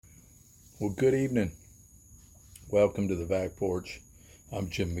Well, good evening. Welcome to the Back Porch. I'm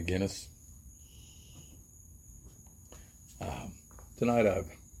Jim McGinnis. Tonight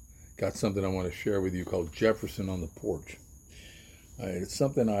I've got something I want to share with you called Jefferson on the Porch. It's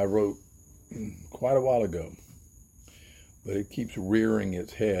something I wrote quite a while ago, but it keeps rearing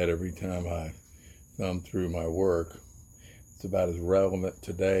its head every time I thumb through my work. It's about as relevant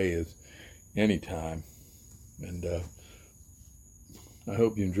today as any time, and I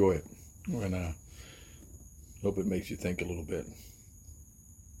hope you enjoy it, and I hope it makes you think a little bit.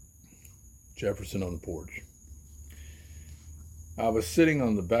 Jefferson on the Porch. I was sitting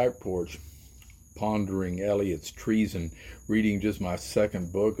on the back porch pondering Eliot's treason, reading just my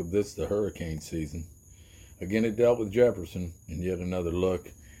second book of this, the hurricane season. Again, it dealt with Jefferson, and yet another look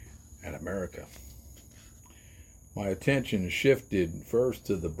at America. My attention shifted first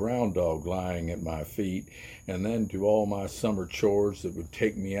to the brown dog lying at my feet, and then to all my summer chores that would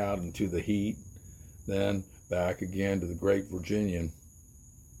take me out into the heat, then back again to the great Virginian.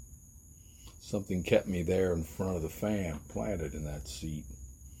 Something kept me there in front of the fan, planted in that seat.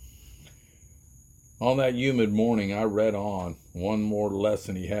 On that humid morning, I read on, one more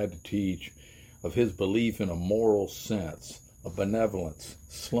lesson he had to teach, of his belief in a moral sense, a benevolence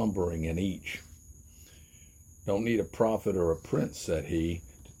slumbering in each. Don't need a prophet or a prince, said he,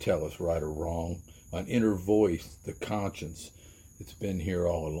 to tell us right or wrong, an inner voice, the conscience. It's been here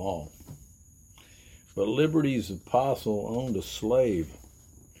all along. But liberty's apostle owned a slave,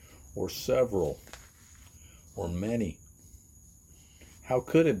 or several, or many. How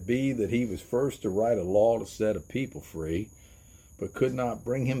could it be that he was first to write a law to set a people free, but could not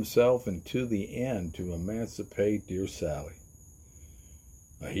bring himself into the end to emancipate dear Sally?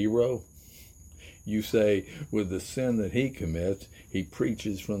 A hero? You say, with the sin that he commits, he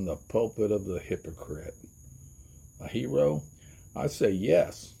preaches from the pulpit of the hypocrite. A hero? I say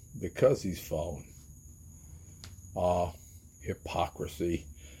yes, because he's fallen. Ah, hypocrisy,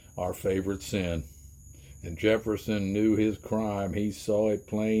 our favorite sin. And Jefferson knew his crime. He saw it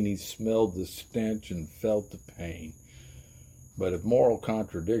plain. He smelled the stench and felt the pain. But if moral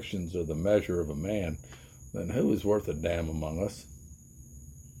contradictions are the measure of a man, then who is worth a damn among us?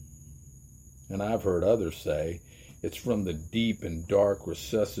 And I've heard others say, it's from the deep and dark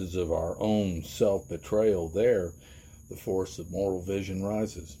recesses of our own self-betrayal there the force of moral vision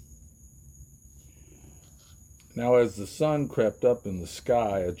rises. Now as the sun crept up in the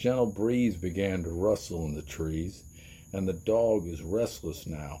sky, a gentle breeze began to rustle in the trees, and the dog is restless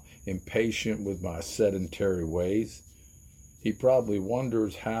now, impatient with my sedentary ways. He probably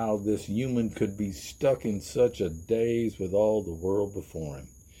wonders how this human could be stuck in such a daze with all the world before him.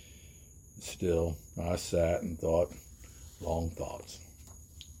 Still, I sat and thought long thoughts.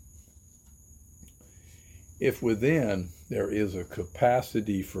 If within there is a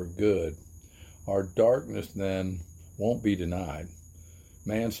capacity for good, our darkness then won't be denied.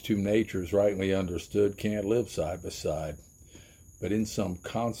 Man's two natures, rightly understood, can't live side by side, but in some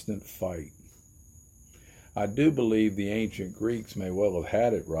constant fight. I do believe the ancient Greeks may well have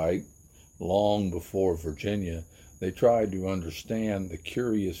had it right. Long before Virginia, they tried to understand the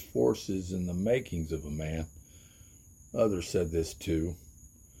curious forces in the makings of a man. Others said this too.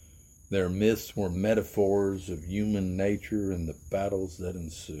 Their myths were metaphors of human nature and the battles that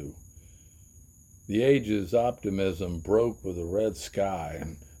ensue. The age's optimism broke with a red sky,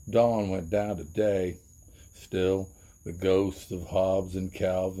 and dawn went down to day. Still, the ghosts of Hobbes and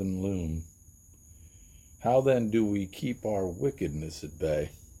Calvin loom. How then do we keep our wickedness at bay?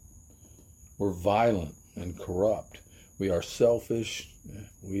 We're violent and corrupt. We are selfish.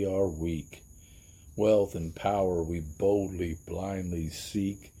 We are weak. Wealth and power we boldly, blindly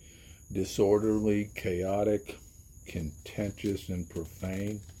seek. Disorderly, chaotic, contentious, and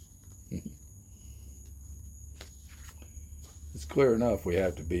profane. It's clear enough we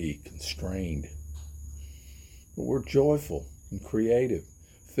have to be constrained. But we're joyful and creative,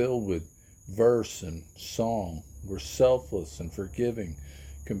 filled with verse and song. We're selfless and forgiving,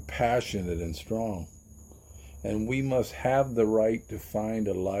 compassionate and strong. And we must have the right to find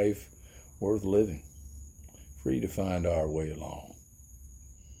a life worth living, free to find our way along.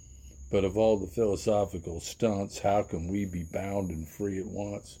 But of all the philosophical stunts, how can we be bound and free at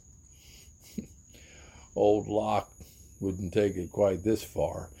once? Old Locke wouldn't take it quite this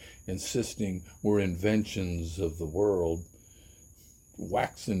far, insisting we're inventions of the world.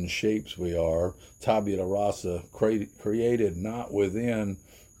 Waxen shapes we are, tabula rasa, created not within,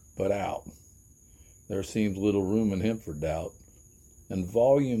 but out. There seems little room in him for doubt. And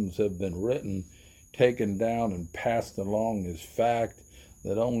volumes have been written, taken down, and passed along as fact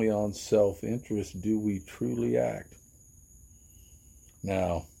that only on self-interest do we truly act.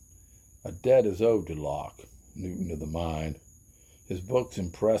 Now, A debt is owed to Locke, Newton of the mind. His books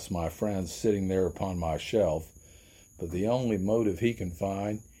impress my friends sitting there upon my shelf, but the only motive he can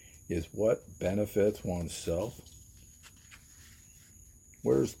find is what benefits oneself.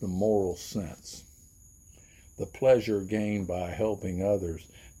 Where's the moral sense? The pleasure gained by helping others.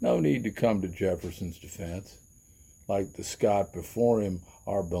 No need to come to Jefferson's defense. Like the Scot before him,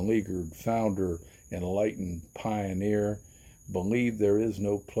 our beleaguered founder, enlightened pioneer, believed there is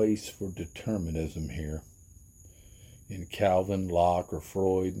no place for determinism here. In Calvin, Locke, or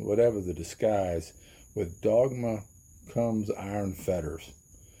Freud, whatever the disguise, with dogma comes iron fetters.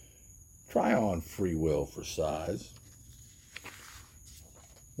 Try on free will for size.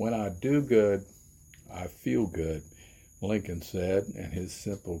 When I do good, I feel good, Lincoln said, and his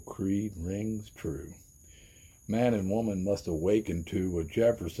simple creed rings true. Man and woman must awaken to what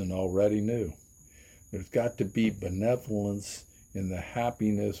Jefferson already knew. There's got to be benevolence in the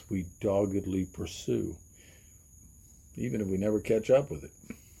happiness we doggedly pursue, even if we never catch up with it.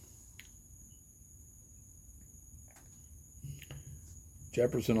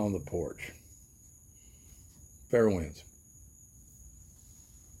 Jefferson on the porch. Fair winds.